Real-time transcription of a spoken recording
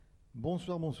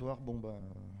Bonsoir, bonsoir.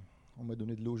 On m'a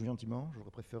donné de l'eau gentiment. J'aurais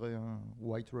préféré un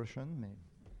White Russian, mais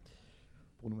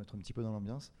pour nous mettre un petit peu dans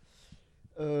l'ambiance.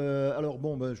 Je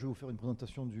vais vous faire une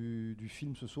présentation du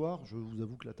film ce soir. Je vous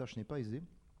avoue que la tâche n'est pas aisée.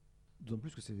 D'autant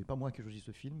plus que c'est pas moi qui ai choisi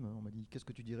ce film. On m'a dit qu'est-ce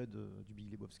que tu dirais du Big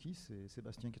Lebowski. C'est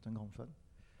Sébastien qui est un grand fan.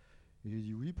 Et j'ai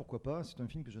dit oui, pourquoi pas. C'est un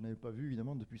film que je n'avais pas vu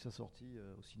évidemment depuis sa sortie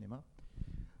au cinéma.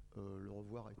 Le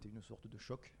revoir a été une sorte de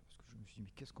choc parce que je me suis dit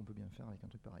mais qu'est-ce qu'on peut bien faire avec un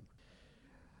truc pareil, quoi.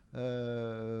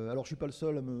 Alors je suis pas le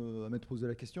seul à m'être posé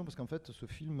la question parce qu'en fait ce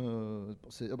film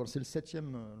c'est le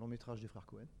septième long métrage des frères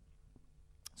Cohen,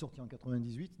 sorti en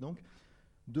 98 donc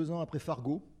 2 ans après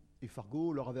Fargo, et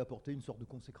Fargo leur avait apporté une sorte de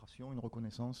consécration, une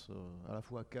reconnaissance à la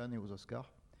fois à Cannes et aux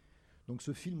Oscars. Donc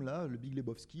ce film-là, le Big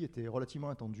Lebowski, était relativement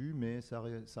attendu, mais sa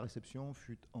réception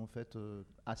fut en fait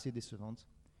assez décevante.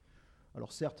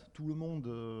 Alors certes, tout le monde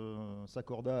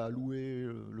s'accorda à louer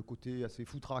le côté assez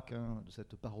foutraque de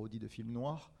cette parodie de film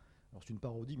noir. Alors c'est une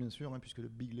parodie bien sûr, puisque le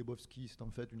Big Lebowski c'est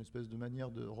en fait une espèce de manière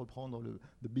de reprendre le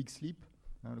The Big Sleep,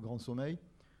 le grand sommeil,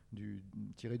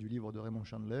 tiré du livre de Raymond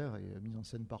Chandler et mis en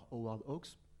scène par Howard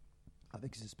Hawks,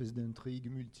 avec ces espèces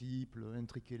d'intrigues multiples,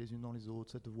 intriquées les unes dans les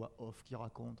autres, cette voix off qui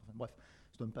raconte, enfin bref,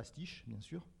 c'est un pastiche bien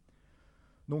sûr.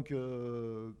 Donc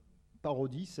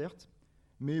parodie certes,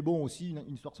 mais bon, aussi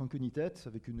une histoire sans queue ni tête,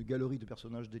 avec une galerie de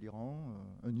personnages délirants,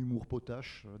 un humour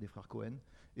potache des frères Cohen,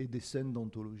 et des scènes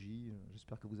d'anthologie.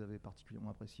 J'espère que vous avez particulièrement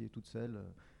apprécié toutes celles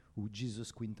où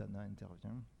Jesus Quintana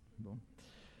intervient. Bon.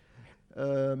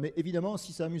 Mais évidemment,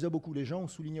 si ça amusa beaucoup les gens, on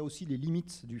soulignait aussi les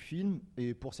limites du film,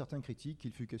 et pour certains critiques,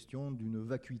 il fut question d'une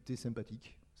vacuité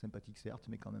sympathique. Sympathique certes,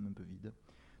 mais quand même un peu vide.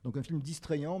 Donc un film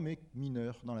distrayant, mais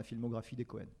mineur dans la filmographie des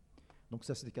Cohen. Donc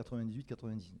ça, c'était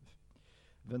 98-99.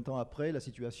 20 ans après, la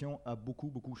situation a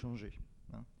beaucoup changé.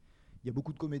 Il y a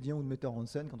beaucoup de comédiens ou de metteurs en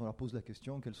scène, quand on leur pose la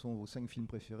question quels sont vos 5 films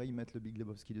préférés, ils mettent le Big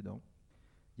Lebowski dedans.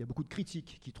 Il y a beaucoup de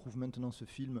critiques qui trouvent maintenant ce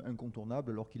film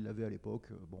incontournable, alors qu'il l'avait à l'époque,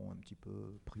 un petit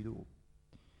peu pris de haut.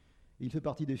 Et il fait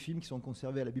partie des films qui sont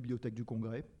conservés à la Bibliothèque du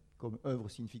Congrès comme œuvre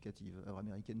significative, œuvre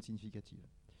américaine significative.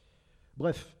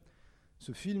 Bref,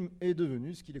 ce film est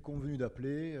devenu ce qu'il est convenu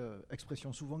d'appeler,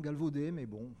 expression souvent galvaudée, mais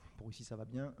bon, pour ici ça va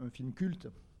bien, un film culte.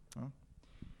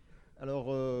 Alors,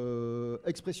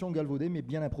 expression galvaudée, mais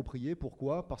bien appropriée.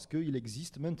 Pourquoi ? Parce qu'il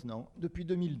existe maintenant, depuis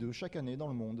 2002, chaque année dans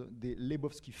le monde, des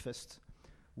Lebowski Fest,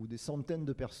 où des centaines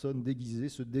de personnes déguisées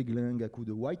se déglinguent à coups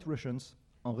de White Russians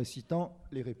en récitant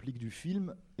les répliques du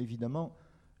film. Évidemment,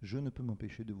 je ne peux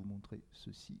m'empêcher de vous montrer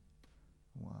ceci.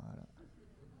 Voilà.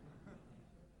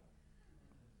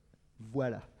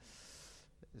 Voilà.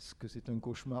 Est-ce que c'est un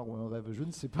cauchemar ou un rêve ? Je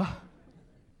ne sais pas.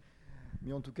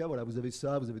 Mais en tout cas, voilà, vous avez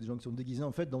ça, vous avez des gens qui sont déguisés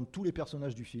en fait dans tous les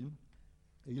personnages du film.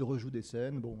 Et ils rejouent des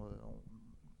scènes, on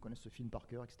connaît ce film par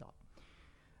cœur, etc.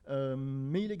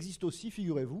 Mais il existe aussi,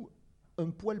 figurez-vous,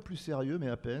 un poil plus sérieux, mais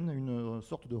à peine, une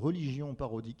sorte de religion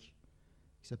parodique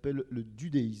qui s'appelle le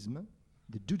dudéisme,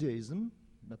 the Judaism,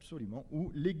 absolument,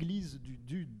 ou l'église du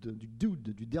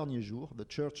dude du dernier jour, the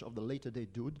Church of the Latter Day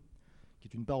Dude, qui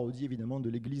est une parodie évidemment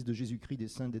de l'église de Jésus-Christ des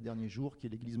saints des derniers jours, qui est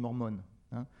l'église mormone.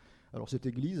 Alors cette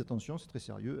église, attention, c'est très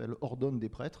sérieux, elle ordonne des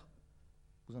prêtres.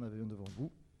 Vous en avez un devant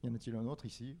vous. Y en a-t-il un autre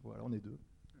ici ? Voilà, on est 2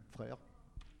 frères.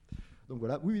 Donc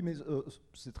voilà, oui, mais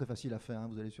c'est très facile à faire.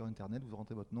 Vous allez sur Internet, vous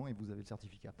rentrez votre nom et vous avez le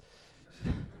certificat.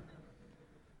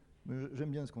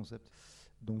 J'aime bien ce concept.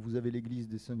 Donc vous avez l'église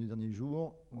des saints du dernier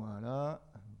jour.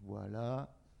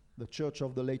 Voilà. The Church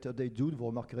of the Latter Day Dude. Vous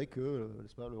remarquerez que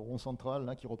le rond central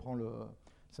là, qui reprend le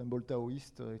symbole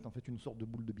taoïste est en fait une sorte de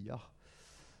boule de billard,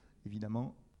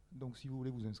 évidemment. Donc si vous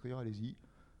voulez vous inscrire, allez-y.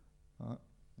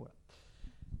 Voilà.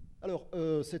 Alors,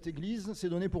 cette église s'est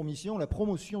donnée pour mission la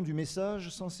promotion du message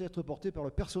censé être porté par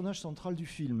le personnage central du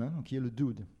film, qui est le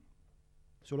dude.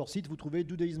 Sur leur site, vous trouvez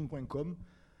dudeism.com,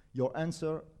 your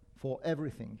answer for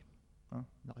everything,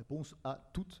 la réponse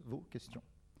à toutes vos questions.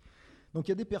 Donc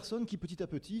il y a des personnes qui petit à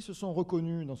petit se sont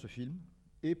reconnues dans ce film,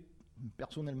 et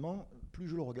personnellement, plus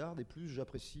je le regarde et plus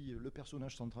j'apprécie le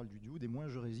personnage central du dude, et moins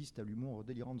je résiste à l'humour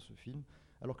délirant de ce film,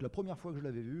 alors que la première fois que je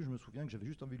l'avais vu, je me souviens que j'avais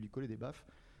juste envie de lui coller des baffes,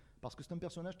 parce que c'est un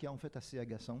personnage qui est en fait assez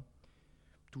agaçant,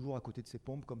 toujours à côté de ses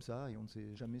pompes comme ça, et on ne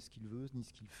sait jamais ce qu'il veut, ni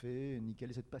ce qu'il fait, ni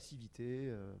quelle est cette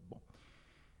passivité.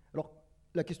 Alors,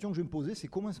 la question que je vais me poser, c'est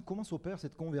comment s'opère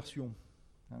cette conversion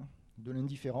de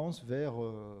l'indifférence vers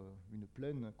une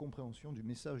pleine compréhension du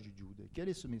message du dude. Quel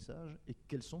est ce message et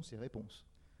quelles sont ses réponses ?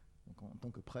 Donc, en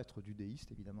tant que prêtre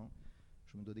dudéiste, évidemment,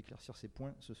 je me dois d'éclaircir ces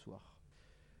points ce soir.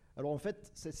 Alors en fait,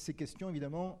 ces questions,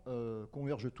 évidemment,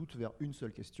 convergent toutes vers une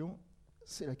seule question.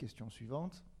 C'est la question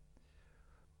suivante.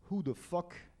 Who the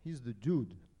fuck is the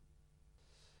dude ?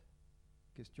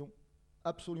 Question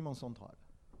absolument centrale.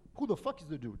 Who the fuck is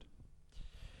the dude ?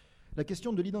 La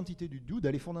question de l'identité du dude,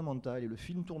 elle est fondamentale et le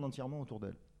film tourne entièrement autour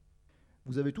d'elle.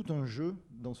 Vous avez tout un jeu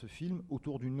dans ce film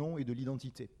autour du nom et de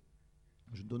l'identité.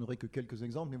 Je ne donnerai que quelques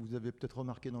exemples, mais vous avez peut-être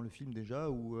remarqué dans le film déjà,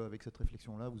 ou avec cette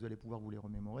réflexion-là, vous allez pouvoir vous les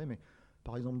remémorer. Mais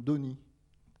par exemple, Donnie,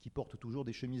 qui porte toujours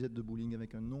des chemisettes de bowling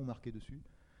avec un nom marqué dessus,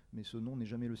 mais ce nom n'est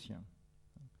jamais le sien.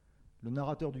 Le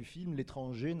narrateur du film,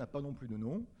 l'étranger, n'a pas non plus de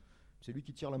nom. C'est lui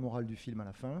qui tire la morale du film à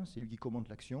la fin, c'est lui qui commente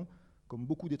l'action, comme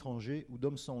beaucoup d'étrangers ou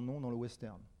d'hommes sans nom dans le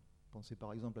western. Pensez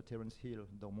par exemple à Terence Hill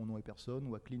dans Mon nom est personne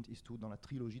ou à Clint Eastwood dans la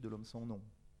trilogie de l'homme sans nom.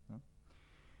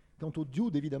 Quant au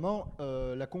dude, évidemment,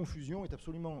 la confusion est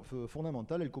absolument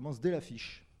fondamentale. Elle commence dès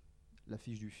l'affiche.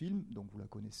 L'affiche du film, donc vous la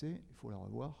connaissez, il faut la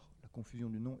revoir. La confusion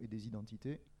du nom et des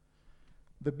identités.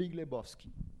 The Big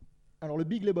Lebowski. Alors le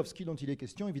Big Lebowski dont il est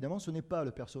question, évidemment, ce n'est pas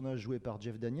le personnage joué par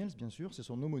Jeff Daniels, bien sûr, c'est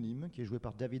son homonyme qui est joué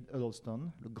par David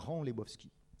Huddleston, le grand Lebowski.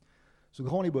 Ce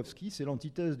grand Lebowski, c'est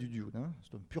l'antithèse du dude.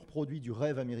 C'est un pur produit du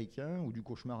rêve américain ou du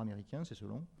cauchemar américain, c'est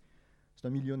selon. C'est un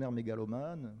millionnaire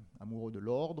mégalomane, amoureux de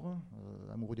l'ordre,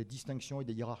 amoureux des distinctions et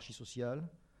des hiérarchies sociales.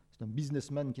 C'est un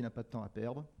businessman qui n'a pas de temps à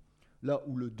perdre. Là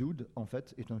où le dude, en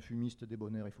fait, est un fumiste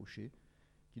débonnaire et fauché,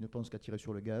 qui ne pense qu'à tirer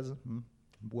sur le gaz,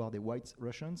 boire des White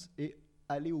Russians et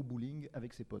aller au bowling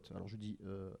avec ses potes. Alors je dis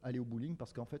aller au bowling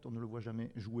parce qu'en fait, on ne le voit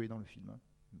jamais jouer dans le film.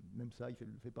 Même ça, il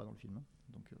ne le fait pas dans le film.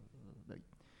 Donc, bah oui.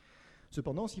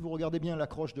 Cependant, si vous regardez bien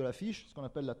l'accroche de l'affiche, ce qu'on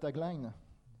appelle la tagline,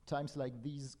 Times like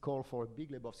these call for a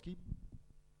Big Lebowski.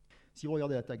 Si vous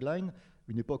regardez la tagline,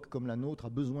 une époque comme la nôtre a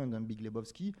besoin d'un Big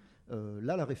Lebowski.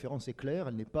 Là, la référence est claire.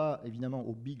 Elle n'est pas évidemment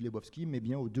au Big Lebowski, mais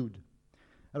bien au dude.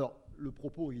 Alors, le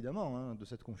propos, évidemment, de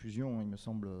cette confusion, il me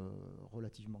semble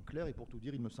relativement clair. Et pour tout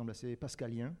dire, il me semble assez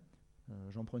pascalien.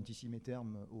 J'emprunte ici mes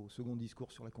termes au second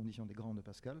discours sur la condition des grands de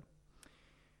Pascal.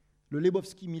 Le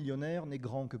Lebowski millionnaire n'est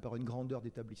grand que par une grandeur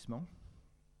d'établissement,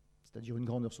 c'est-à-dire une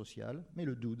grandeur sociale, mais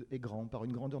le dude est grand par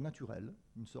une grandeur naturelle,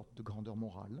 une sorte de grandeur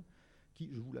morale, qui,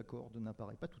 je vous l'accorde,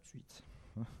 n'apparaît pas tout de suite.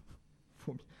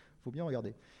 Faut bien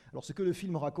regarder. Alors, ce que le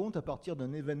film raconte à partir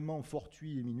d'un événement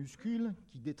fortuit et minuscule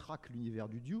qui détraque l'univers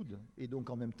du dude, et donc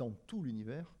en même temps tout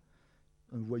l'univers,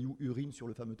 un voyou urine sur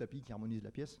le fameux tapis qui harmonise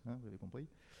la pièce, vous avez compris.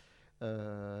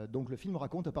 Donc le film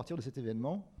raconte à partir de cet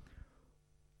événement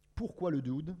pourquoi le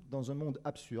dude, dans un monde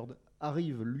absurde,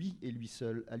 arrive lui et lui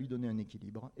seul à lui donner un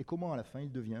équilibre, et comment à la fin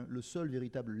il devient le seul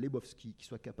véritable Lebowski qui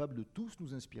soit capable de tous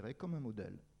nous inspirer comme un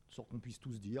modèle, de sorte qu'on puisse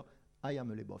tous dire « I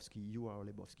am a Lebowski, you are a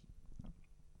Lebowski ».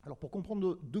 Alors pour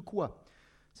comprendre de quoi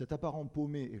cet apparent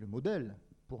paumé est le modèle,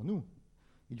 pour nous,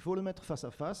 il faut le mettre face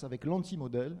à face avec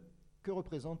l'anti-modèle que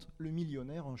représente le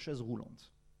millionnaire en chaise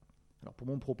roulante. Alors pour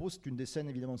mon propos, c'est une des scènes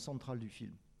évidemment centrales du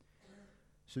film.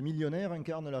 Ce millionnaire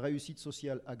incarne la réussite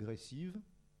sociale agressive,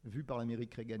 vue par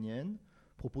l'Amérique réganienne,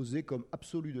 proposée comme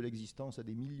absolue de l'existence à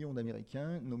des millions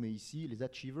d'Américains, nommés ici les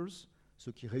achievers,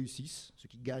 ceux qui réussissent, ceux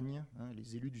qui gagnent,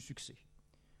 les élus du succès.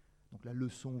 Donc la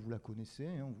leçon, vous la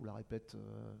connaissez, on vous la répète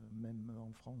même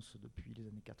en France depuis les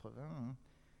années 80.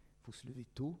 Il faut se lever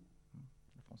tôt,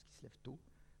 la France qui se lève tôt,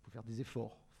 il faut faire des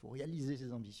efforts, il faut réaliser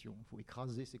ses ambitions, il faut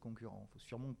écraser ses concurrents, il faut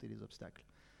surmonter les obstacles.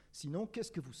 Sinon,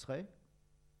 qu'est-ce que vous serez ?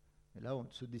 Et là, on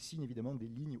se dessine évidemment des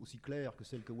lignes aussi claires que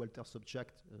celles que Walter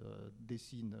Sobchak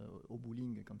dessine au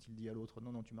bowling quand il dit à l'autre «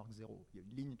 Non, non, tu marques 0. Il y a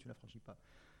une ligne, tu ne la franchis pas. »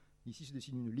 Ici se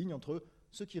dessine une ligne entre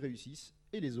ceux qui réussissent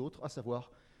et les autres, à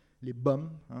savoir les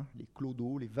bums, les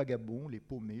clodos, les vagabonds, les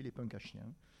paumés, les punks à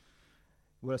chiens.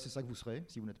 Voilà, c'est ça que vous serez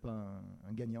si vous n'êtes pas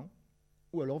un gagnant.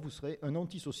 Ou alors vous serez un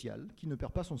antisocial qui ne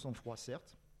perd pas son sang-froid,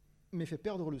 certes, mais fait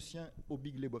perdre le sien au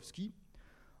Big Lebowski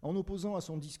en opposant à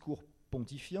son discours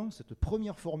pontifiant cette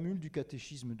première formule du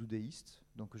catéchisme doudéiste,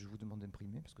 donc je vous demande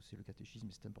d'imprimer parce que c'est le catéchisme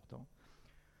et c'est important.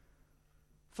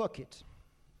 Fuck it.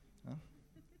 Donc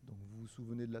vous vous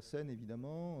souvenez de la scène,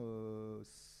 évidemment.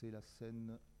 C'est la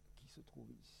scène qui se trouve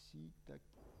ici. Tac.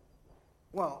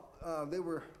 Well, they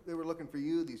were looking for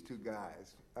you, these two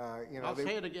guys. I'll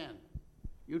say it again.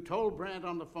 You told Brandt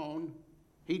on the phone.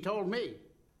 He told me.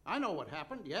 I know what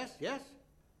happened. Yes, yes.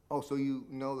 Oh, so you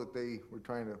know that they were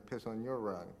trying to piss on your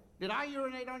rug? Did I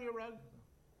urinate on your rug?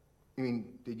 You mean,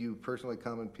 did you personally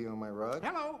come and pee on my rug?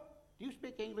 Hello. Do you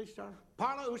speak English, sir?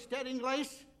 Parla usted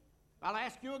inglés? I'll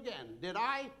ask you again. Did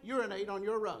I urinate on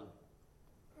your rug?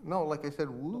 No, like I said,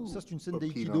 woo. Ça, c'est une scène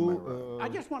peed on d'aïkido my rug. I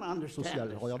just want to understand sociale.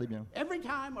 this. Regardez bien. Every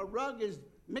time a rug is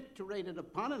micturated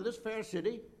upon in this fair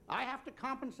city, I have to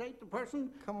compensate the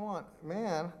person. Come on,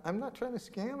 man. I'm not trying to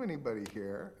scam anybody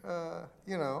here.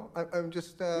 I'm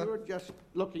just... You're just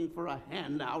looking for a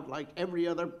handout like every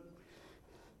other...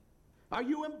 Are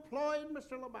you employed,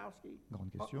 Mr. Lebowski?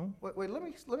 Grande question. Wait, let me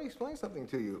explain something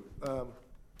to you.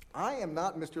 I am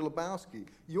not Mr. Lebowski.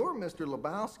 You're Mr.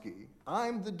 Lebowski.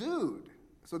 I'm the dude.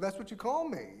 So that's what you call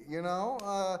me, you know?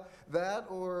 That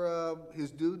or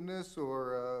his dudeness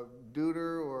or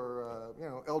duder or, you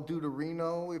know, El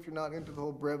Duderino if you're not into the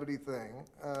whole brevity thing.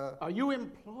 Are you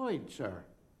employed, sir?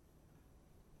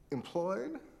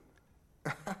 Employed?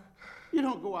 You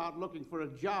don't go out looking for a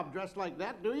job dressed like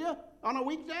that, do you? On a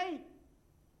weekday?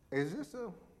 Is this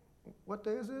a... What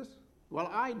day is this? Well,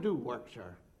 I do work,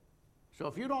 sir. So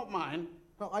if you don't mind...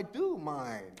 No, I do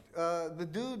mind. The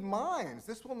dude minds.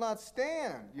 This will not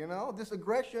stand, you know? This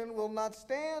aggression will not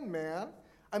stand, man.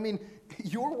 I mean,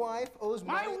 your wife owes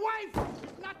My wife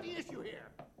is not the issue here.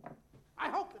 I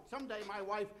hope that someday my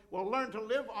wife will learn to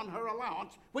live on her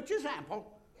allowance, which is ample.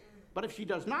 But if she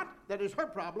does not, that is her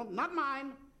problem, not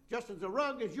mine. Just as the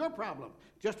rug is your problem.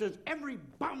 Just as every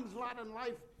bum's lot in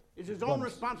life is his own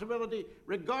responsibility,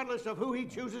 regardless of who he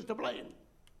chooses to blame.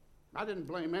 I didn't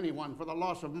blame anyone for the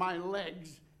loss of my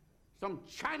legs. Some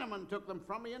Chinaman took them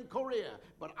from me in Korea,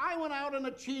 but I went out and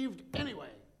achieved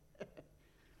anyway.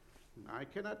 I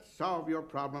cannot solve your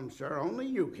problem, sir. Only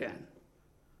you can.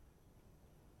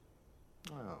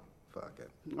 Oh, fuck it.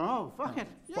 Oh, fuck it.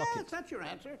 Fuck Yes, it. that's your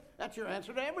answer. That's your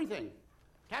answer to everything.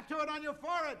 Tattoo it on your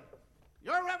forehead.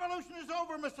 Your revolution is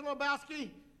over, Mr.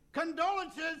 Lebowski.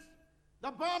 Condolences.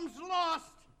 The bomb's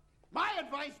lost. My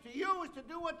advice to you is to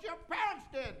do what your parents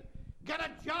did. Get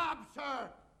a job, sir.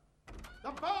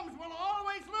 The bombs will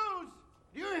always lose.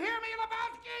 Do you hear me,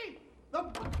 Lebowski?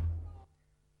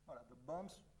 Voilà, the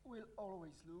bombs will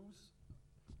always lose.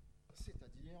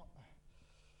 C'est-à-dire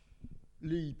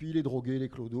les hippies, les drogués, les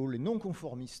clodos, les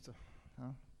non-conformistes.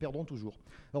 Hein, perdront toujours.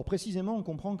 Alors précisément, on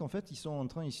comprend qu'en fait, ils sont en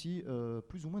train ici,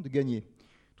 plus ou moins, de gagner.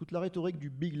 Toute la rhétorique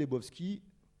du Big Lebowski,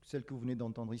 celle que vous venez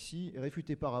d'entendre ici, est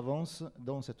réfutée par avance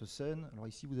dans cette scène. Alors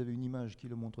ici, vous avez une image qui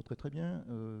le montre très très bien.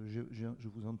 Je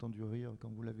vous ai entendu rire quand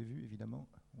vous l'avez vu, évidemment.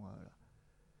 Voilà.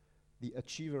 The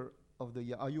Achiever of the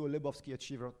Year. Are you a Lebowski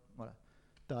Achiever? Voilà.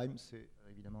 Time, c'est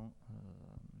évidemment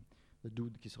le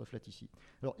dude qui se reflète ici.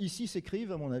 Alors ici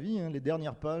s'écrivent, à mon avis, les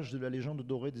dernières pages de la légende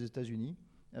dorée des États-Unis,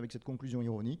 avec cette conclusion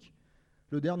ironique.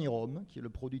 Le dernier homme, qui est le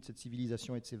produit de cette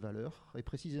civilisation et de ses valeurs, est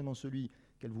précisément celui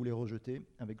qu'elle voulait rejeter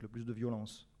avec le plus de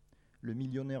violence. Le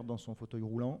millionnaire dans son fauteuil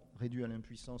roulant, réduit à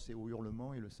l'impuissance et au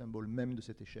hurlement, est le symbole même de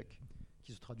cet échec,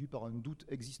 qui se traduit par un doute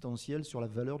existentiel sur la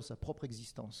valeur de sa propre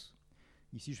existence.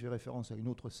 Ici, je fais référence à une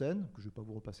autre scène, que je ne vais pas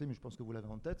vous repasser, mais je pense que vous l'avez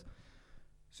en tête.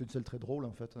 C'est une scène très drôle,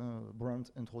 en fait.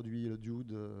 Brandt introduit le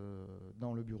dude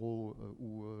dans le bureau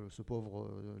où ce pauvre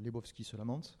Lebowski se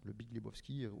lamente, le Big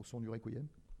Lebowski, au son du Requiem.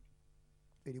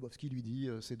 Et Lebowski lui dit,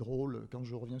 c'est drôle, quand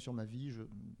je reviens sur ma vie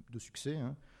de succès,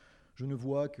 je ne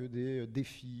vois que des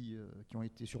défis qui ont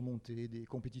été surmontés, des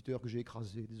compétiteurs que j'ai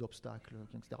écrasés, des obstacles,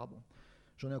 etc. Bon,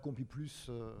 j'en ai accompli plus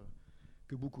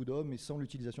que beaucoup d'hommes, et sans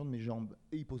l'utilisation de mes jambes.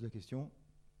 Et il pose la question,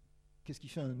 qu'est-ce qui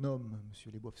fait un homme,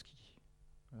 monsieur Lebowski?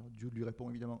 Alors Dude lui répond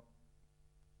évidemment,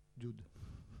 Dude.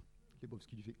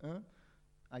 Lebowski lui fait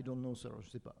I don't know, sir, je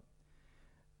ne sais pas.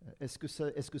 Est-ce que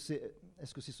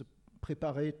c'est se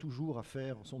préparer toujours à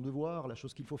faire son devoir, la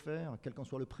chose qu'il faut faire, quel qu'en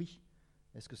soit le prix?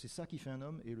 Est-ce que c'est ça qui fait un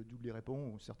homme? Et le Dude lui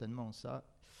répond, certainement ça,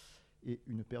 et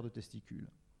une paire de testicules.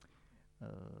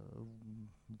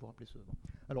 Vous vous rappelez ce...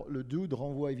 Alors le Dude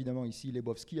renvoie évidemment ici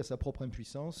Lebowski à sa propre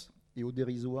impuissance et au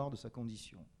dérisoire de sa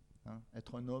condition.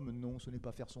 Être un homme, non, ce n'est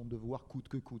pas faire son devoir coûte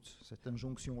que coûte. Cette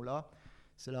injonction-là,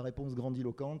 c'est la réponse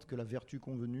grandiloquente que la vertu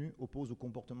convenue oppose aux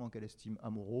comportements qu'elle estime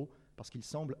amoraux, parce qu'ils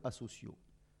semblent asociaux.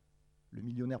 Le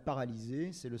millionnaire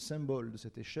paralysé, c'est le symbole de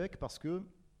cet échec, parce que,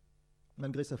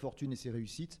 malgré sa fortune et ses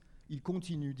réussites, il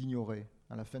continue d'ignorer,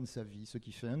 à la fin de sa vie, ce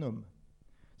qui fait un homme.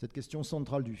 Cette question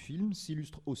centrale du film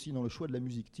s'illustre aussi dans le choix de la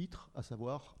musique titre, à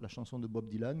savoir la chanson de Bob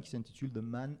Dylan qui s'intitule « The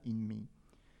Man in Me »,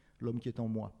 l'homme qui est en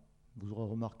moi. Vous aurez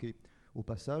remarqué au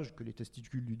passage que les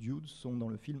testicules du Dude sont dans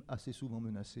le film assez souvent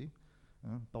menacés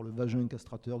par le vagin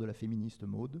castrateur de la féministe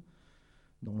Maud,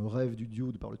 dans le rêve du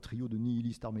Dude par le trio de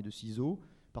nihilistes armés de ciseaux,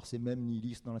 par ces mêmes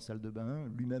nihilistes dans la salle de bain,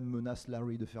 lui-même menace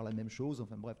Larry de faire la même chose,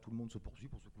 enfin bref, tout le monde se poursuit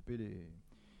pour se couper les...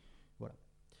 Voilà.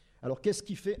 Alors qu'est-ce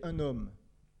qui fait un homme?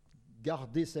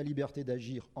 Garder sa liberté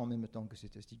d'agir en même temps que ses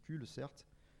testicules, certes,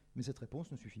 mais cette réponse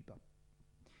ne suffit pas.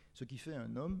 Ce qui fait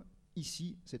un homme,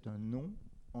 ici, c'est un nom,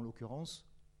 en l'occurrence,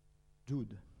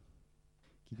 Dude,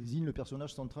 qui désigne le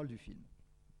personnage central du film.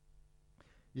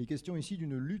 Il est question ici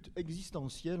d'une lutte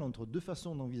existentielle entre deux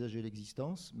façons d'envisager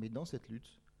l'existence, mais dans cette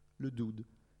lutte, le Dude,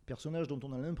 personnage dont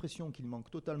on a l'impression qu'il manque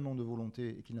totalement de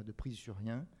volonté et qu'il n'a de prise sur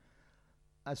rien,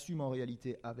 assume en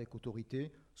réalité avec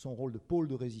autorité son rôle de pôle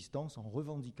de résistance en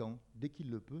revendiquant, dès qu'il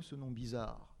le peut, ce nom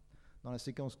bizarre. Dans la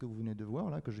séquence que vous venez de voir,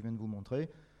 là, que je viens de vous montrer,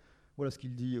 voilà ce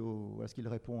qu'il dit, voilà ce qu'il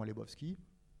répond à Lebowski.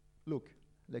 Look,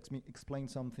 let me explain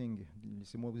something.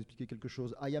 Laissez-moi vous expliquer quelque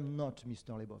chose. I am not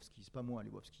Mr. Lebowski. C'est pas moi,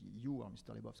 Lebowski. You are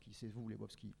Mr. Lebowski. C'est vous,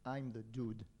 Lebowski. I'm the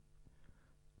dude.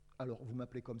 Alors, vous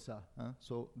m'appelez comme ça. Hein?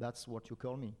 So, that's what you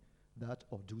call me. That,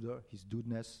 or duder, his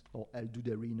dudeness, or El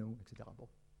Duderino, etc. Bon,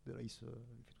 de là, il fait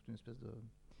toute une espèce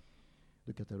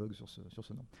de catalogue sur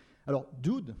ce nom. Alors,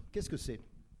 dude, qu'est-ce que c'est?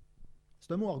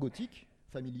 C'est un mot argotique,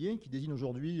 familier, qui désigne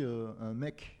aujourd'hui un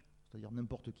mec, c'est-à-dire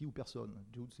n'importe qui ou personne.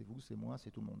 Dude, c'est vous, c'est moi,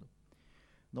 c'est tout le monde.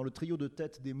 Dans le trio de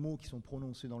tête des mots qui sont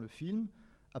prononcés dans le film,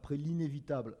 après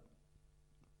l'inévitable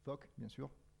fuck, bien sûr,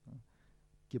 hein,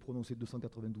 qui est prononcé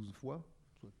 292 fois,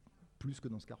 plus que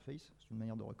dans Scarface, c'est une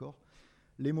manière de record.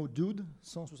 Les mots dude,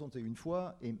 161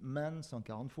 fois, et man,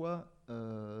 140 fois,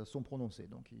 sont prononcés.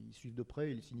 Donc ils suivent de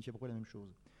près et ils signifient à peu près la même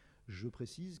chose. Je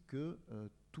précise que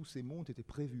tous ces mots ont été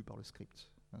prévus par le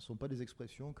script. Ce ne sont pas des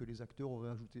expressions que les acteurs auraient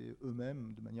ajoutées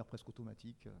eux-mêmes de manière presque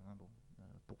automatique,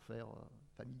 pour faire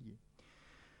familier.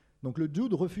 Donc le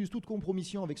dude refuse toute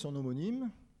compromission avec son homonyme,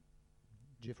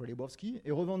 Jeffrey Lebowski, et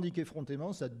revendique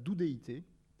effrontément sa dudéité,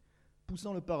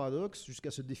 poussant le paradoxe jusqu'à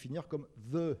se définir comme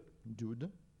the dude,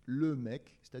 le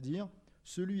mec, c'est-à-dire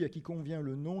celui à qui convient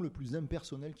le nom le plus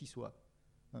impersonnel qui soit,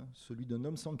 hein, celui d'un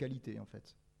homme sans qualité en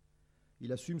fait.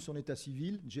 Il assume son état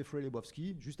civil, Jeffrey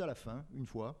Lebowski, juste à la fin, une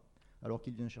fois, alors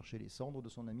qu'il vient chercher les cendres de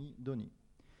son ami Donnie.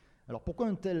 Alors pourquoi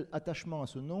un tel attachement à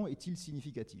ce nom est-il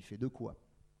significatif et de quoi?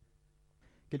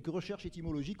 Quelques recherches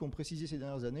étymologiques ont précisé ces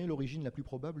dernières années l'origine la plus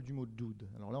probable du mot dude.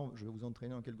 Alors là, je vais vous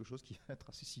entraîner dans quelque chose qui va être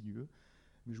assez sinueux,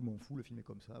 mais je m'en fous, le film est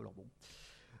comme ça, alors bon.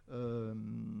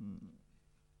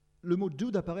 Le mot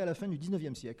dude apparaît à la fin du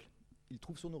 19e siècle. Il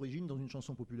trouve son origine dans une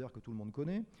chanson populaire que tout le monde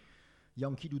connaît,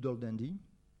 Yankee Doodle Dandy.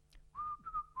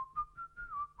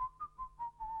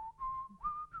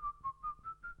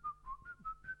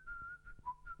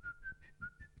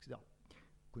 Etc.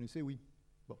 Vous connaissez, oui.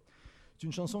 Bon. C'est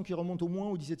une chanson qui remonte au moins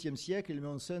au XVIIe siècle. Elle met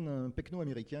en scène un pecno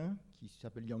américain qui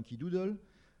s'appelle Yankee Doodle,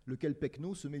 lequel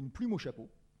pecno se met une plume au chapeau,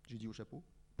 j'ai dit au chapeau,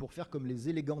 pour faire comme les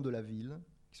élégants de la ville,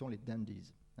 qui sont les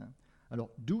dandies. Hein. Alors,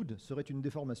 dude serait une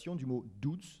déformation du mot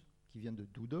dudes, qui vient de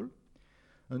doodle,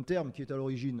 un terme qui est à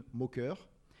l'origine moqueur,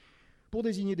 pour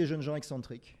désigner des jeunes gens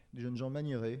excentriques, des jeunes gens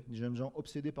maniérés, des jeunes gens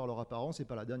obsédés par leur apparence et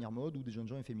par la dernière mode, ou des jeunes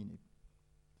gens efféminés.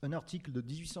 Un article de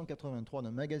 1883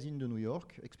 d'un magazine de New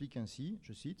York explique ainsi,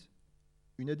 je cite,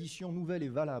 « Une addition nouvelle et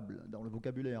valable dans le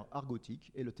vocabulaire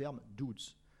argotique est le terme «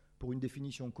 dudes ». Pour une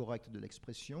définition correcte de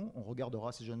l'expression, on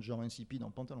regardera ces jeunes gens insipides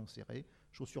en pantalons serrés,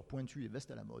 chaussures pointues et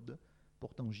vestes à la mode,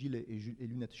 portant gilets et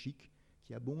lunettes chic,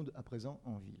 qui abondent à présent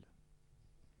en ville. »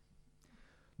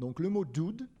 Donc le mot «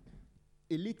 dude »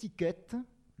 est l'étiquette,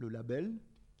 le label,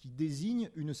 qui désigne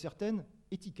une certaine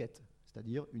étiquette,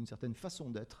 c'est-à-dire une certaine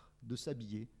façon d'être, de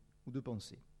s'habiller ou de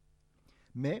penser.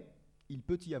 Mais il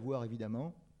peut y avoir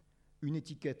évidemment une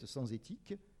étiquette sans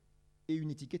éthique et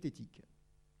une étiquette éthique.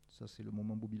 Ça, c'est le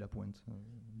moment Bobby Lapointe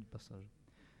du passage.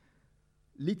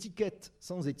 L'étiquette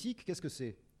sans éthique, qu'est-ce que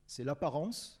c'est? C'est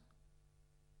l'apparence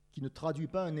qui ne traduit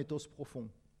pas un ethos profond.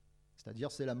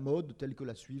 C'est-à-dire, c'est la mode telle que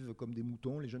la suivent comme des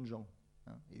moutons les jeunes gens.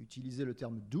 Hein. Et utiliser le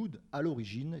terme dude, à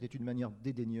l'origine, était une manière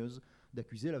dédaigneuse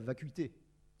d'accuser la vacuité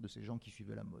de ces gens qui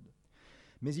suivaient la mode.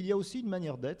 Mais il y a aussi une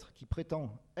manière d'être qui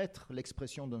prétend être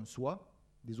l'expression d'un soi,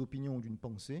 des opinions ou d'une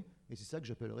pensée, et c'est ça que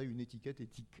j'appellerais une étiquette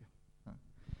éthique.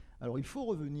 Alors il faut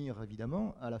revenir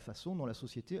évidemment à la façon dont la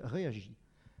société réagit,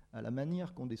 à la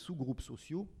manière qu'ont des sous-groupes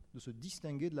sociaux de se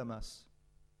distinguer de la masse.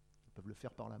 Ils peuvent le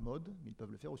faire par la mode, mais ils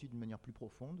peuvent le faire aussi d'une manière plus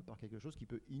profonde, par quelque chose qui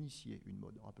peut initier une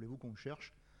mode. Rappelez-vous qu'on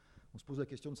cherche, on se pose la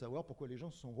question de savoir pourquoi les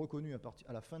gens se sont reconnus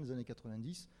à la fin des années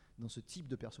 90 dans ce type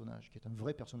de personnage, qui est un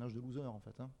vrai personnage de loser en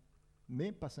fait, hein.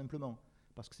 Mais pas simplement,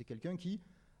 parce que c'est quelqu'un qui,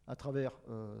 à travers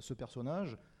ce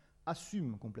personnage,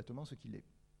 assume complètement ce qu'il est,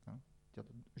 hein,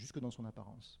 jusque dans son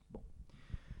apparence. Bon.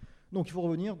 Donc il faut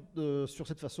revenir sur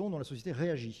cette façon dont la société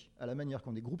réagit, à la manière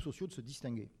qu'ont des groupes sociaux de se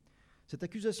distinguer. Cette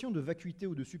accusation de vacuité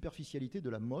ou de superficialité de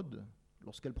la mode,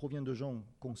 lorsqu'elle provient de gens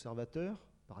conservateurs,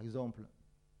 par exemple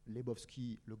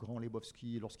Lebowski, le grand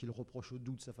Lebowski, lorsqu'il reproche au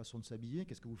doute sa façon de s'habiller,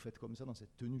 qu'est-ce que vous faites comme ça dans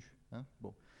cette tenue, hein?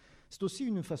 Bon. C'est aussi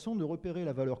une façon de repérer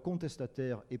la valeur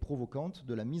contestataire et provocante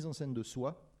de la mise en scène de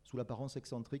soi sous l'apparence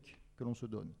excentrique que l'on se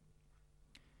donne.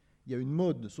 Il y a une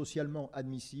mode socialement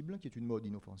admissible, qui est une mode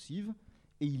inoffensive,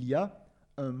 et il y a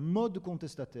un mode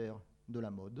contestataire de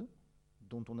la mode,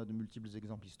 dont on a de multiples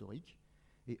exemples historiques,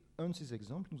 et un de ces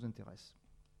exemples nous intéresse.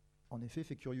 En effet,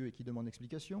 fait curieux et qui demande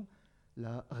explication,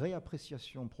 la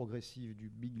réappréciation progressive du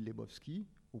Big Lebowski,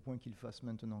 au point qu'il fasse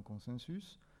maintenant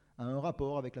consensus, a un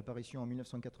rapport avec l'apparition en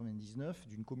 1999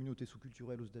 d'une communauté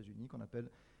sous-culturelle aux États-Unis qu'on appelle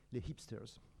les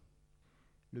hipsters.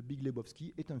 Le Big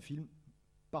Lebowski est un film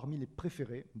parmi les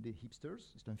préférés des hipsters.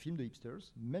 C'est un film de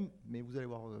hipsters, mais vous allez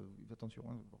voir, attention,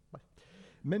 hein, bon, bref.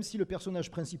 Même si le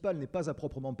personnage principal n'est pas à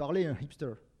proprement parler un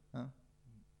hipster, hein,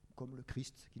 comme le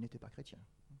Christ qui n'était pas chrétien.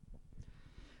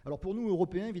 Alors pour nous,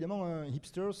 Européens, évidemment, un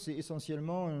hipster, c'est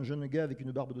essentiellement un jeune gars avec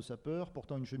une barbe de sapeur,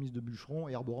 portant une chemise de bûcheron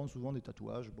et arborant souvent des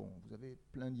tatouages. Bon, vous avez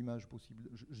plein d'images possibles.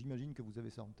 J'imagine que vous avez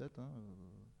ça en tête, hein,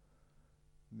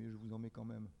 mais je vous en mets quand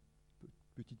même.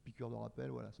 Petite piqûre de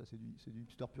rappel, voilà, ça c'est du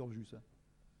hipster pur jus, ça.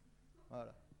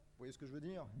 Voilà. Vous voyez ce que je veux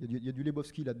dire ? Il y a du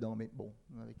Lebowski là-dedans, mais bon,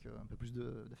 avec un peu plus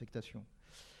d'affectation.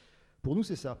 Pour nous,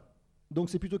 c'est ça. Donc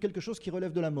c'est plutôt quelque chose qui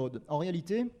relève de la mode. En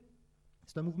réalité,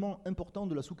 c'est un mouvement important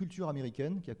de la sous-culture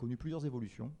américaine qui a connu plusieurs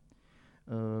évolutions.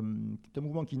 C'est un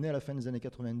mouvement qui naît à la fin des années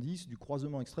 90 du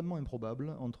croisement extrêmement improbable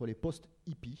entre les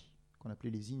post-hippies, qu'on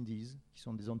appelait les indies, qui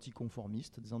sont des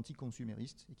anticonformistes, des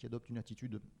anticonsuméristes et qui adoptent une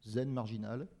attitude zen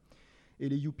marginale, et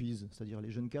les yuppies, c'est-à-dire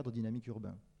les jeunes cadres dynamiques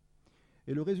urbains.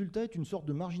 Et le résultat est une sorte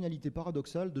de marginalité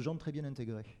paradoxale de gens très bien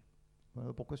intégrés.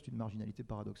 Voilà pourquoi c'est une marginalité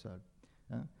paradoxale.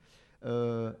 Hein.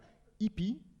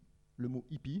 Hippie, le mot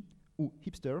hippie ou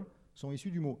hipster, sont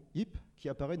issus du mot hip qui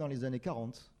apparaît dans les années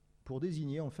 40 pour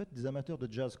désigner en fait des amateurs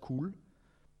de jazz cool,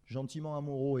 gentiment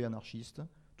amoureux et anarchistes,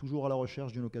 toujours à la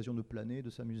recherche d'une occasion de planer et de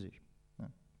s'amuser. Hein.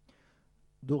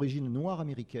 D'origine noire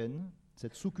américaine,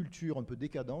 cette sous-culture un peu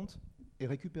décadente est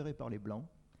récupérée par les Blancs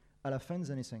à la fin des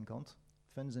années 50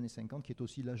 qui est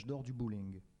aussi l'âge d'or du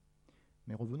bowling.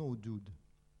 Mais revenons aux dudes.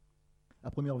 À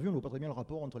première vue, on ne voit pas très bien le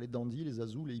rapport entre les dandys, les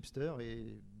azous, les hipsters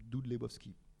et Dude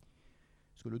Lebowski.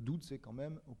 Parce que le dude, c'est quand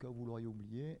même, au cas où vous l'auriez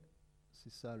oublié, c'est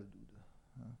ça le dude.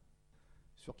 Hein.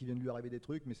 Sûr qu'il vient de lui arriver des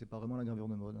trucs, mais c'est pas vraiment la gravure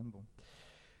de mode. Hein, bon.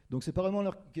 Donc c'est pas vraiment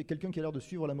quelqu'un qui a l'air de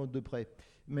suivre la mode de près.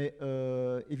 Mais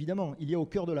évidemment, il y a au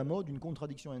cœur de la mode une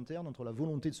contradiction interne entre la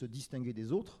volonté de se distinguer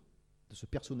des autres, de se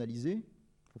personnaliser,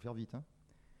 il faut faire vite, hein,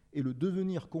 et le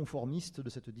devenir conformiste de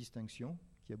cette distinction,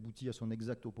 qui aboutit à son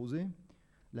exact opposé,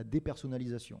 la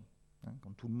dépersonnalisation. Hein,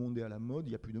 quand tout le monde est à la mode, il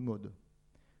n'y a plus de mode.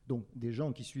 Donc, des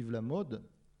gens qui suivent la mode,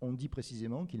 on dit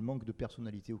précisément qu'ils manquent de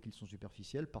personnalité ou qu'ils sont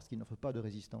superficiels parce qu'ils n'offrent pas de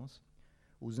résistance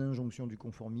aux injonctions du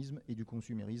conformisme et du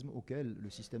consumérisme auxquels le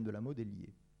système de la mode est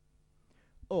lié.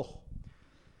 Or,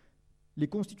 les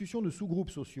constitutions de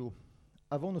sous-groupes sociaux,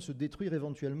 avant de se détruire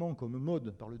éventuellement comme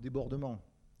mode par le débordement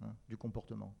du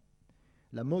comportement,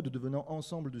 la mode devenant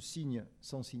ensemble de signes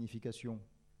sans signification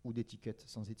ou d'étiquettes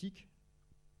sans éthique,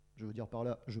 je veux dire par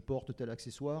là, je porte tel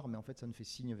accessoire, mais en fait ça ne fait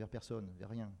signe vers personne, vers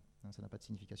rien, hein, ça n'a pas de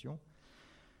signification.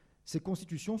 Ces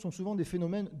constitutions sont souvent des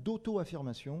phénomènes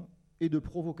d'auto-affirmation et de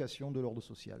provocation de l'ordre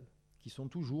social, qui sont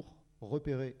toujours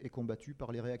repérés et combattus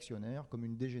par les réactionnaires comme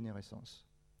une dégénérescence.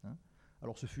 Hein.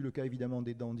 Alors ce fut le cas évidemment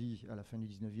des dandys à la fin du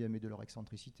 19e et de leur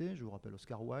excentricité, je vous rappelle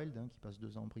Oscar Wilde, hein, qui passe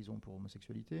 2 ans en prison pour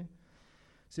homosexualité.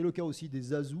 C'est le cas aussi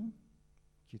des azous,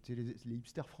 qui étaient les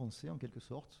hipsters français en quelque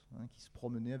sorte, hein, qui se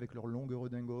promenaient avec leurs longues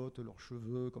redingotes, leurs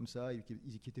cheveux comme ça, et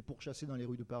qui étaient pourchassés dans les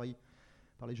rues de Paris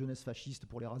par les jeunesses fascistes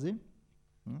pour les raser,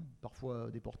 hein,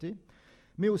 parfois déportés,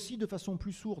 mais aussi de façon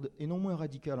plus sourde et non moins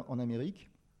radicale en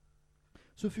Amérique.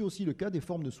 Ce fut aussi le cas des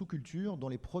formes de sous-culture dont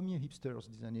les premiers hipsters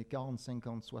des années 40,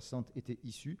 50, 60 étaient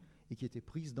issus et qui étaient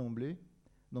prises d'emblée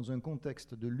dans un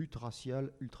contexte de lutte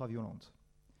raciale ultra-violente.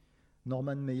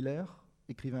 Norman Mailer,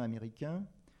 écrivain américain,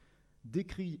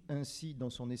 décrit ainsi dans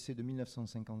son essai de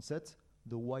 1957 «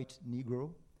 The White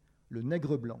Negro », le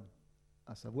nègre blanc,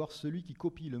 à savoir celui qui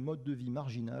copie le mode de vie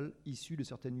marginal issu de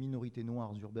certaines minorités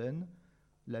noires urbaines,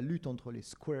 la lutte entre les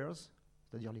squares,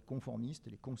 c'est-à-dire les conformistes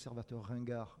et les conservateurs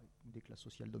ringards des classes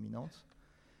sociales dominantes,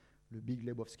 le Big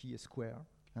Lebowski est square,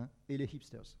 hein, et les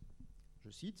hipsters. Je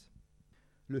cite,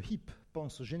 « Le hip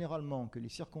pense généralement que les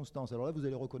circonstances... » Alors là, vous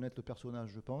allez reconnaître le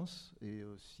personnage, je pense, et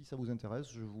si ça vous intéresse,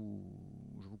 je vous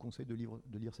conseille de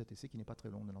lire cet essai qui n'est pas très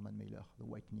long de Norman Mailer, « The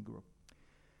White Negro ».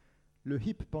 Le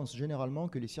hip pense généralement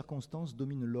que les circonstances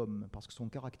dominent l'homme, parce que son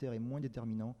caractère est moins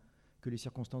déterminant que les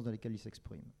circonstances dans lesquelles il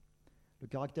s'exprime. Le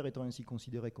caractère étant ainsi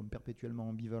considéré comme perpétuellement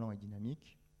ambivalent et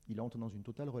dynamique, il entre dans une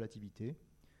totale relativité,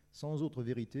 sans autre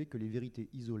vérité que les vérités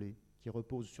isolées qui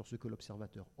reposent sur ce que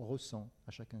l'observateur ressent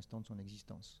à chaque instant de son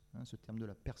existence. Hein, ce terme de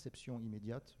la perception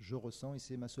immédiate, je ressens et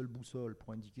c'est ma seule boussole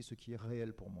pour indiquer ce qui est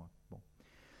réel pour moi. Bon.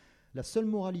 La seule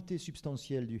moralité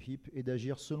substantielle du hip est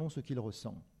d'agir selon ce qu'il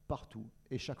ressent, partout,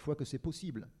 et chaque fois que c'est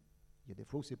possible. Il y a des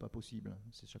fois où c'est pas possible.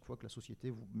 C'est chaque fois que la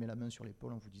société vous met la main sur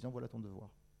l'épaule en vous disant voilà ton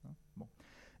devoir. Hein, bon.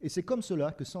 Et c'est comme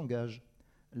cela que s'engage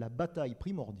la bataille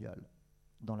primordiale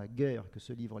dans la guerre que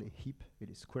se livrent les hip et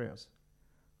les squares.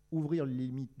 Ouvrir les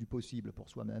limites du possible pour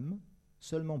soi-même,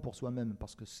 seulement pour soi-même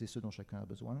parce que c'est ce dont chacun a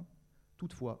besoin.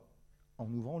 Toutefois,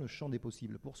 en ouvrant le champ des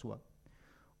possibles pour soi,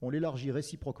 on l'élargit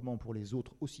réciproquement pour les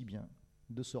autres aussi bien,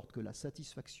 de sorte que la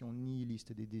satisfaction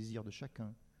nihiliste des désirs de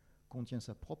chacun contient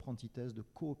sa propre antithèse de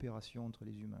coopération entre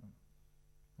les humains.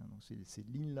 Donc ces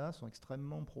lignes-là sont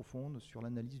extrêmement profondes sur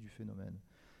l'analyse du phénomène.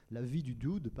 La vie du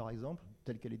dude, par exemple,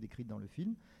 telle qu'elle est décrite dans le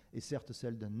film, est certes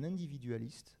celle d'un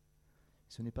individualiste,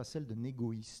 ce n'est pas celle d'un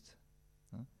égoïste.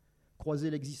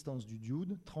 Croiser l'existence du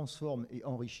dude transforme et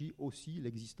enrichit aussi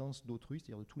l'existence d'autrui,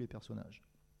 c'est-à-dire de tous les personnages.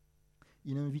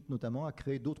 Il invite notamment à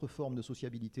créer d'autres formes de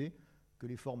sociabilité que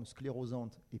les formes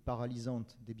sclérosantes et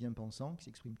paralysantes des bien-pensants, qui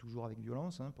s'expriment toujours avec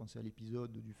violence. Pensez à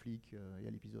l'épisode du flic et à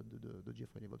l'épisode de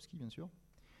Jeffrey Lebowski, bien sûr.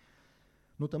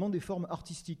 Notamment des formes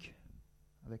artistiques,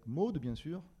 avec Maud, bien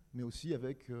sûr, mais aussi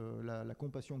avec la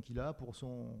compassion qu'il a pour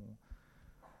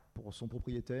son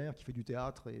propriétaire qui fait du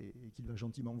théâtre et qu'il va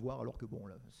gentiment voir, alors que bon,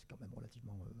 là, c'est quand même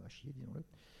relativement à chier, disons-le.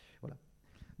 Voilà.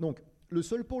 Donc, le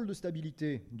seul pôle de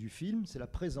stabilité du film, c'est la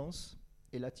présence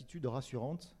et l'attitude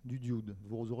rassurante du dude.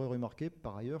 Vous aurez remarqué,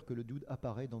 par ailleurs, que le dude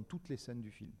apparaît dans toutes les scènes du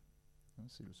film.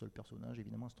 C'est le seul personnage,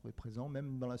 évidemment, à se trouver présent,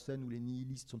 même dans la scène où les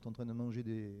nihilistes sont en train de manger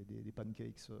des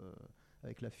pancakes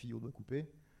avec la fille au doigt coupé.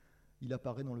 Il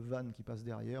apparaît dans le van qui passe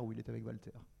derrière, où il est avec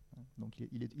Walter. Donc,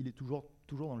 il est toujours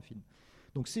dans le film.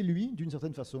 Donc c'est lui, d'une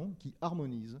certaine façon, qui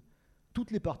harmonise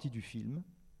toutes les parties du film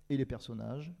et les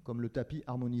personnages, comme le tapis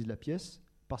harmonise la pièce,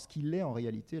 parce qu'il est en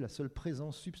réalité la seule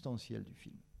présence substantielle du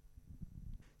film.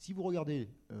 Si vous regardez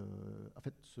en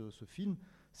fait, ce film,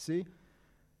 c'est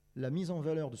la mise en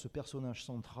valeur de ce personnage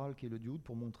central qui est le dude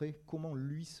pour montrer comment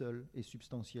lui seul est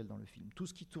substantiel dans le film. Tout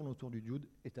ce qui tourne autour du dude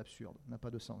est absurde, n'a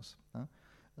pas de sens.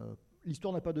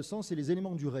 L'histoire n'a pas de sens et les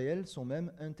éléments du réel sont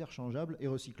même interchangeables et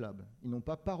recyclables. Ils n'ont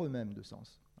pas par eux-mêmes de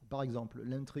sens. Par exemple,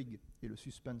 l'intrigue et le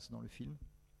suspense dans le film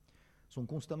sont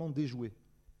constamment déjoués.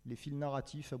 Les fils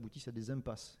narratifs aboutissent à des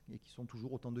impasses et qui sont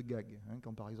toujours autant de gags.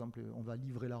 Quand par exemple on va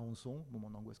livrer la rançon,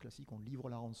 moment d'angoisse classique, on livre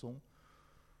la rançon,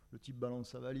 le type balance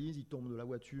sa valise, il tombe de la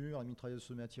voiture, la mitrailleuse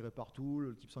se met à tirer partout,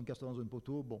 le type s'encastre dans un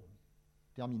poteau, bon,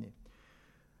 terminé.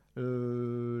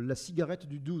 La cigarette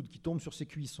du dude qui tombe sur ses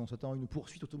cuisses, on s'attend à une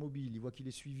poursuite automobile, il voit qu'il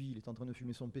est suivi, il est en train de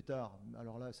fumer son pétard,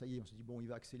 alors là ça y est, on se dit bon il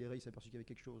va accélérer, il s'est aperçu qu'il y avait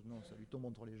quelque chose, non, ça lui tombe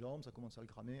entre les jambes, ça commence à le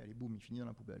cramer, allez boum, il finit dans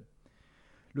la poubelle.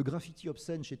 Le graffiti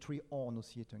obscène chez Tree Horn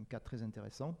aussi est un cas très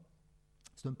intéressant,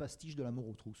 c'est un pastiche de La mort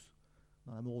aux trousses.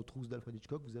 Dans La mort aux trousses d'Alfred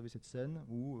Hitchcock, vous avez cette scène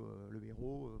où le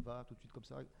héros va tout de suite comme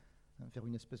ça faire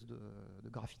une espèce de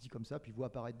graffiti comme ça, puis voit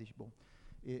apparaître des... Bon.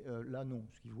 Et là non,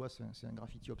 ce qu'il voit c'est un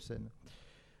graffiti obscène.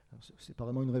 C'est pas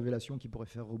vraiment une révélation qui pourrait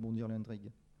faire rebondir l'intrigue.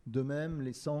 De même,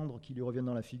 les cendres qui lui reviennent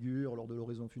dans la figure lors de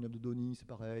l'oraison funèbre de Donnie, c'est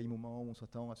pareil, moment où on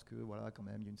s'attend à ce que, voilà, quand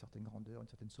même, il y a une certaine grandeur, une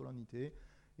certaine solennité,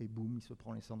 et boum, il se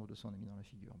prend les cendres de son ami dans la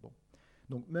figure. Bon.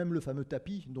 Donc même le fameux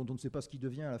tapis, dont on ne sait pas ce qu'il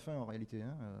devient à la fin en réalité,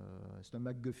 c'est un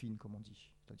MacGuffin, comme on dit.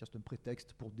 C'est-à-dire c'est un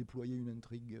prétexte pour déployer une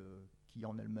intrigue qui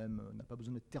en elle-même n'a pas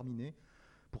besoin d'être terminée,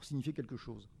 pour signifier quelque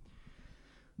chose.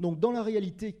 Donc dans la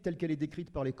réalité telle qu'elle est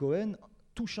décrite par les Cohen,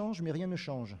 tout change, mais rien ne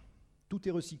change. Tout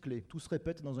est recyclé, tout se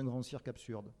répète dans un grand cirque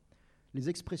absurde. Les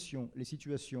expressions, les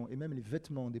situations et même les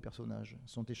vêtements des personnages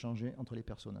sont échangés entre les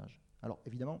personnages. Alors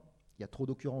évidemment, il y a trop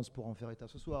d'occurrences pour en faire état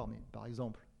ce soir, mais par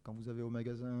exemple, quand vous avez au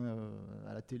magasin,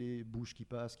 à la télé, Bush qui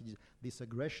passe, qui dit « This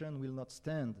aggression will not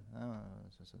stand »,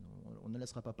 on ne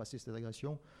laissera pas passer cette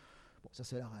agression. Bon, ça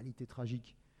c'est la réalité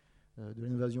tragique de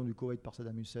l'invasion du Koweït par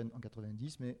Saddam Hussein en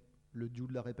 90, mais le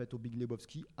dude la répète au Big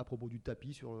Lebowski à propos du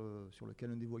tapis sur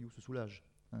lequel un des voyous se soulage.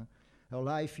 Alors,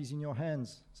 life is in your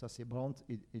hands, ça c'est Brandt,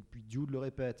 et puis Dude le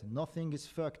répète. Nothing is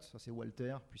fucked, ça c'est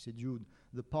Walter, puis c'est Dude.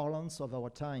 The parlance of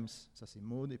our times, ça c'est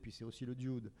Maud, et puis c'est aussi le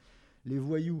Dude. Les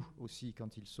voyous aussi,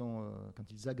 quand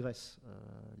ils agressent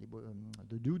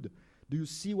de Dude. Do you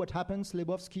see what happens,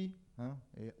 Lebowski?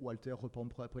 Et Walter reprend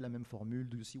après la même formule.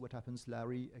 Do you see what happens,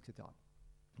 Larry? Etc.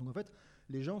 Donc en fait,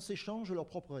 les gens s'échangent leurs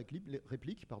propres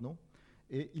répliques,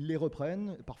 et ils les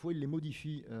reprennent, parfois ils les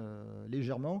modifient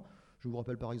légèrement. Je vous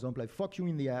rappelle par exemple I fuck you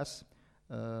in the ass,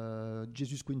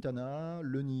 Jesus Quintana,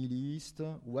 le nihiliste,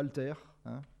 Walter,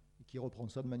 qui reprend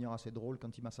ça de manière assez drôle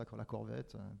quand il massacre la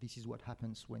Corvette. This is what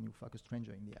happens when you fuck a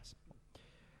stranger in the ass.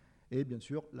 Et bien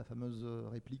sûr, la fameuse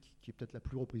réplique qui est peut-être la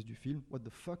plus reprise du film, What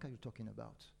the fuck are you talking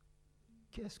about?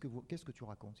 Qu'est-ce que tu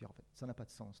racontes? En fait, ça n'a pas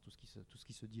de sens, tout ce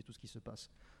qui se dit et tout ce qui se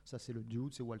passe. Ça, c'est le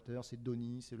Dude, c'est Walter, c'est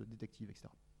Donnie, c'est le détective, etc.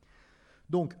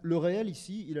 Donc, le réel,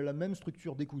 ici, il a la même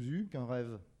structure décousue qu'un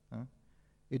rêve.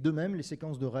 Et de même, les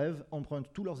séquences de rêve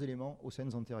empruntent tous leurs éléments aux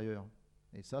scènes antérieures.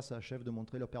 Et ça achève de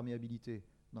montrer leur perméabilité.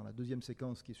 Dans la deuxième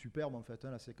séquence, qui est superbe, en fait,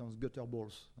 la séquence Gutter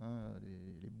Balls,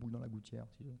 les boules dans la gouttière.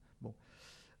 Bon.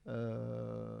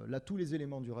 Là, tous les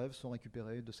éléments du rêve sont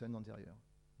récupérés de scènes antérieures.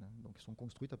 Donc, ils sont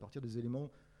construites à partir des éléments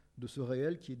de ce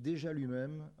réel qui est déjà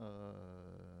lui-même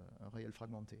un réel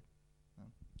fragmenté.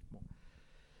 Bon.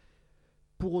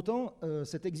 Pour autant,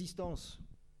 cette existence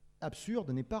absurde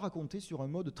n'est pas racontée sur un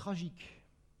mode tragique.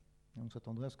 On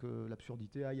s'attendrait à ce que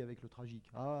l'absurdité aille avec le tragique.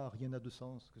 Ah, rien n'a de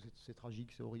sens, que c'est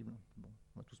tragique, c'est horrible. Bon,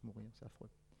 on va tous mourir, c'est affreux.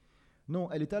 Non,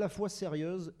 elle est à la fois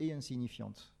sérieuse et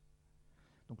insignifiante.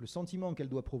 Donc le sentiment qu'elle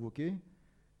doit provoquer,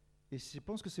 et je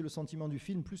pense que c'est le sentiment du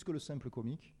film plus que le simple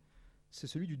comique, c'est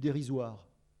celui du dérisoire.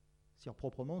 C'est-à-dire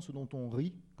proprement ce dont on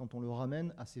rit quand on le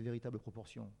ramène à ses véritables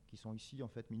proportions, qui sont ici en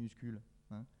fait minuscules.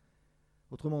 Hein.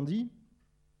 Autrement dit,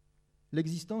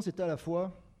 l'existence est à la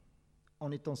fois,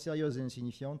 en étant sérieuse et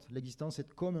insignifiante, l'existence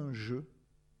est comme un jeu,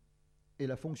 et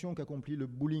la fonction qu'accomplit le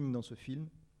bowling dans ce film,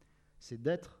 c'est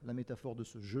d'être la métaphore de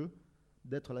ce jeu,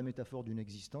 d'être la métaphore d'une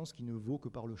existence qui ne vaut que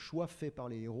par le choix fait par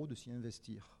les héros de s'y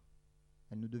investir.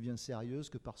 Elle ne devient sérieuse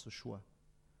que par ce choix.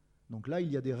 Donc là, il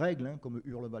y a des règles, hein, comme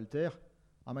hurle Walter,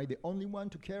 « Am I the only one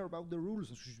to care about the rules ?»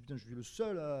 je suis le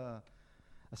seul à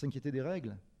s'inquiéter des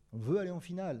règles. On veut aller en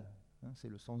finale, hein, c'est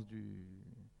le sens du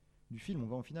film, on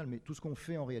va en finale, mais tout ce qu'on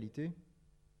fait en réalité,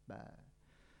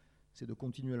 c'est de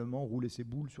continuellement rouler ses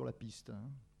boules sur la piste.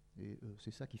 Hein. Et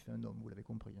c'est ça qui fait un homme, vous l'avez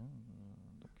compris. Hein.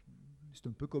 Donc, c'est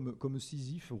un peu comme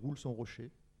Sisyphe roule son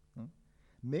rocher. Hein.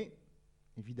 Mais,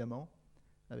 évidemment,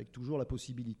 avec toujours la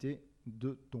possibilité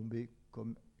de tomber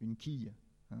comme une quille.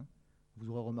 Hein. Vous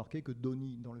aurez remarqué que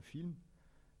Donnie, dans le film,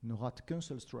 ne rate qu'un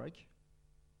seul strike,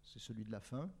 c'est celui de la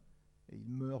fin, et il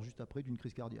meurt juste après d'une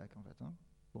crise cardiaque, en fait. Hein.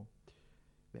 Bon,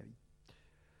 ben oui.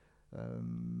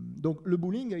 Donc le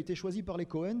bowling a été choisi par les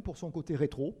Coen pour son côté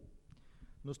rétro,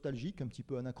 nostalgique, un petit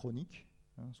peu anachronique,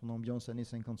 hein, son ambiance années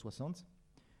 50-60.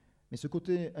 Mais ce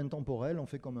côté intemporel en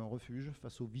fait comme un refuge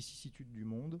face aux vicissitudes du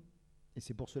monde. Et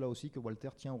c'est pour cela aussi que Walter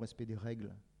tient au respect des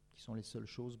règles, qui sont les seules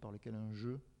choses par lesquelles un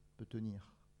jeu peut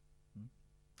tenir.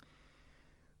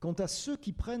 Quant à ceux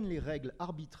qui prennent les règles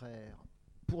arbitraires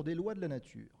pour des lois de la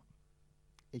nature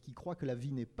et qui croient que la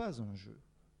vie n'est pas un jeu,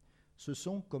 ce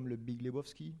sont, comme le Big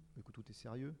Lebowski, que tout est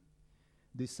sérieux,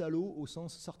 des salauds au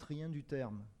sens sartrien du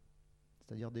terme,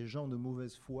 c'est-à-dire des gens de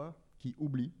mauvaise foi qui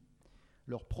oublient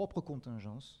leur propre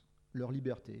contingence, leur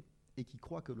liberté, et qui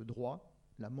croient que le droit,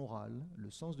 la morale,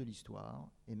 le sens de l'histoire,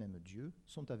 et même Dieu,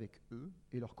 sont avec eux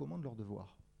et leur commandent leurs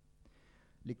devoirs.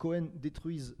 Les Coen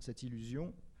détruisent cette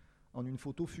illusion en une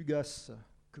photo fugace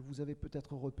que vous avez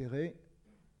peut-être repérée.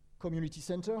 Community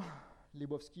Center,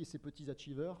 Lebowski et ses petits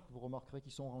achievers, vous remarquerez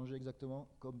qu'ils sont rangés exactement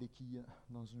comme des quilles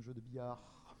dans un jeu de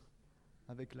billard,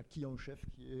 avec la quille en chef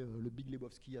qui est le Big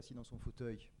Lebowski assis dans son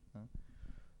fauteuil. Hein.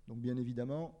 Donc bien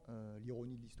évidemment,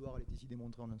 l'ironie de l'histoire, elle est ici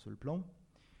démontrée en un seul plan.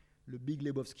 Le Big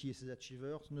Lebowski et ses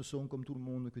achievers ne sont comme tout le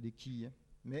monde que des quilles,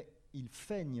 mais ils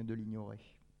feignent de l'ignorer.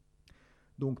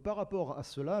 Donc par rapport à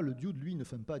cela, le dude, lui, ne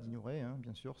feint pas d'ignorer, hein,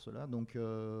 bien sûr, cela. Donc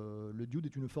le dude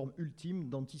est une forme ultime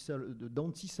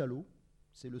d'anti-salaud.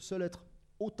 C'est le seul être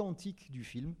authentique du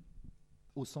film,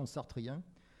 au sens sartrien.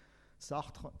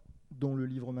 Sartre, dont le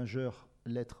livre majeur,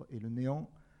 L'être et le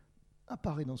néant,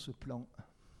 apparaît dans ce plan.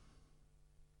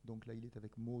 Donc là, il est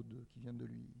avec Maud qui vient de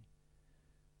lui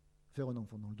faire un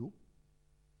enfant dans le dos.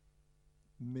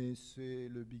 Mais c'est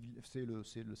le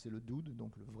dude,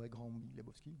 donc le vrai grand Big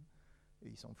Lebowski, et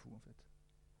il s'en fout en fait.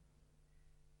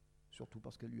 Surtout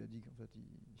parce qu'elle lui a dit qu'en fait,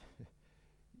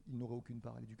 il n'aurait aucune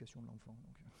part à l'éducation de l'enfant.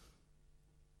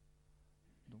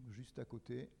 Donc juste à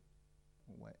côté,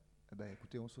 ouais, eh ben,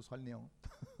 écoutez, ce sera le néant.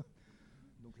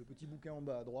 Donc le petit bouquin en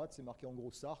bas à droite, c'est marqué en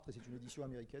gros Sartre, et c'est une édition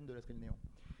américaine de L'être et le néant.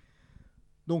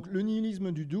 Donc le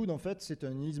nihilisme du dude, en fait, c'est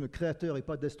un nihilisme créateur et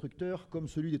pas destructeur, comme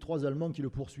celui des trois Allemands qui le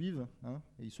poursuivent, hein,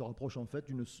 et il se rapproche en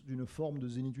fait d'une forme de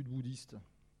zénitude bouddhiste.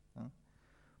 Hein.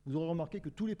 Vous aurez remarqué que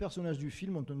tous les personnages du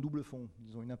film ont un double fond,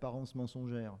 ils ont une apparence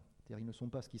mensongère, c'est-à-dire ils ne sont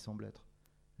pas ce qu'ils semblent être.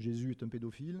 Jésus est un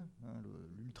pédophile, hein,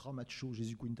 l'ultra-macho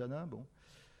Jésus Quintana, bon.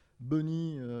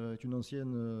 Bunny est une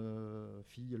ancienne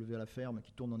fille élevée à la ferme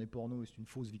qui tourne dans des pornos et c'est une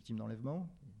fausse victime d'enlèvement.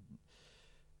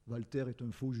 Walter est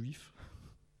un faux juif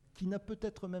qui n'a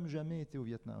peut-être même jamais été au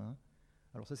Vietnam. Hein.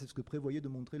 Alors ça, c'est ce que prévoyait de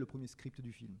montrer le premier script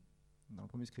du film. Dans le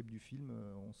premier script du film,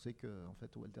 on sait que en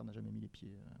fait, Walter n'a jamais mis les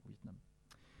pieds au Vietnam.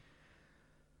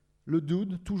 Le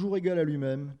dude, toujours égal à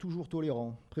lui-même, toujours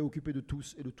tolérant, préoccupé de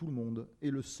tous et de tout le monde, est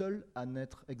le seul à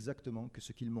n'être exactement que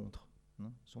ce qu'il montre.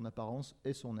 Hein. Son apparence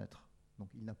est son être. Donc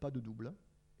il n'a pas de double,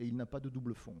 et il n'a pas de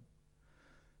double fond.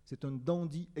 C'est un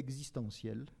dandy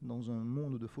existentiel dans un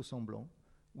monde de faux-semblants,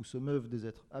 où se meuvent des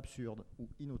êtres absurdes ou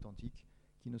inauthentiques,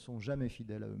 qui ne sont jamais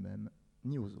fidèles à eux-mêmes,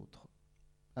 ni aux autres.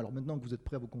 Alors maintenant que vous êtes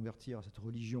prêts à vous convertir à cette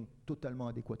religion totalement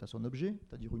adéquate à son objet,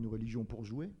 c'est-à-dire une religion pour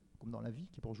jouer, comme dans la vie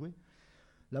qui est pour jouer,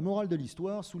 la morale de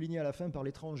l'histoire, soulignée à la fin par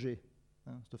l'étranger,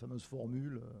 hein, cette fameuse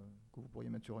formule que vous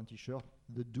pourriez mettre sur un t-shirt,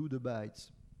 « The dude abides ».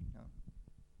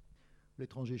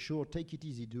 L'étranger chaud, « Take it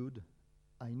easy, dude.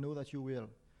 I know that you will.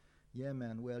 Yeah,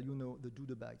 man, well, you know, the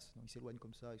Dudebites. Donc il s'éloigne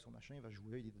comme ça avec son machin, il va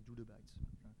jouer, il dit the Dudebites.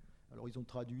 Alors ils ont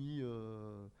traduit,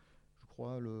 je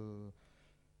crois,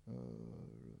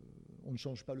 on ne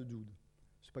change pas le dude.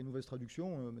 C'est pas une mauvaise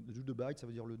traduction. The Dudebites, ça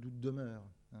veut dire le dude demeure.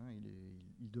 Hein,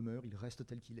 il demeure, il reste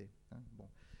tel qu'il est. Hein, bon.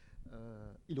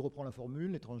 Il reprend la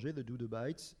formule, l'étranger, the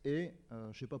Dudebites, et je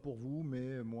ne sais pas pour vous,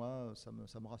 mais moi, ça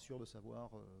me rassure de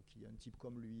savoir qu'il y a un type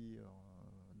comme lui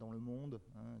dans le monde,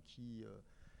 hein,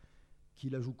 qui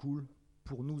la joue cool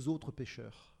pour nous autres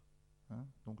pécheurs. Hein.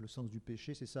 Donc le sens du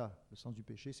péché, c'est ça. Le sens du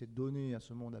péché, c'est donner à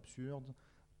ce monde absurde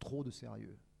trop de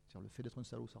sérieux. C'est-à-dire le fait d'être un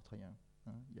salaud sartrien.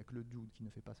 Hein. Il n'y a que le dude qui ne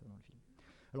fait pas ça dans le film.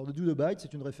 Alors the Dudebites,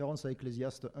 c'est une référence à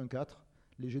Ecclésiaste 1.4.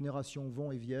 Les générations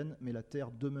vont et viennent, mais la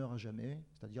terre demeure à jamais,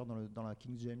 c'est-à-dire dans la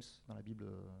King James, dans la Bible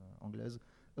anglaise,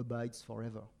 abides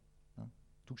forever. Hein.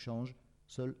 Tout change,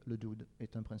 seul le dude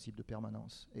est un principe de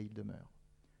permanence et il demeure.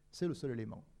 C'est le seul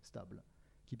élément stable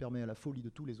qui permet à la folie de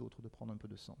tous les autres de prendre un peu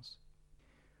de sens.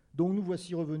 Donc nous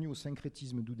voici revenus au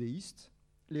syncrétisme doudéiste.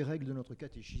 Les règles de notre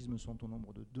catéchisme sont au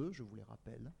nombre de 2, je vous les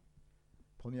rappelle.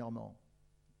 Premièrement,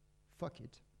 fuck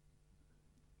it.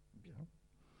 Bien.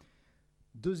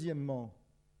 Deuxièmement,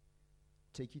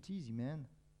 take it easy, man.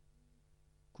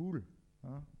 Cool,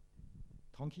 hein?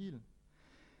 Tranquille.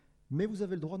 Mais vous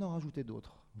avez le droit d'en rajouter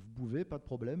d'autres. Vous pouvez, pas de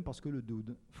problème, parce que le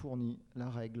dude fournit la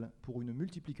règle pour une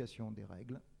multiplication des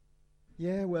règles.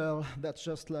 Yeah, well, that's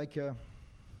just like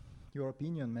your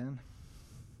opinion, man.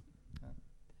 Hein?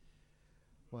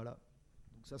 Voilà.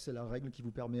 Donc ça, c'est la règle qui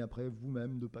vous permet après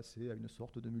vous-même de passer à une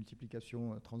sorte de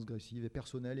multiplication transgressive et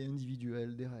personnelle et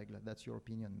individuelle des règles. That's your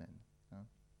opinion, man. Hein?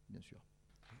 Bien sûr.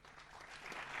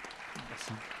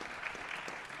 Merci.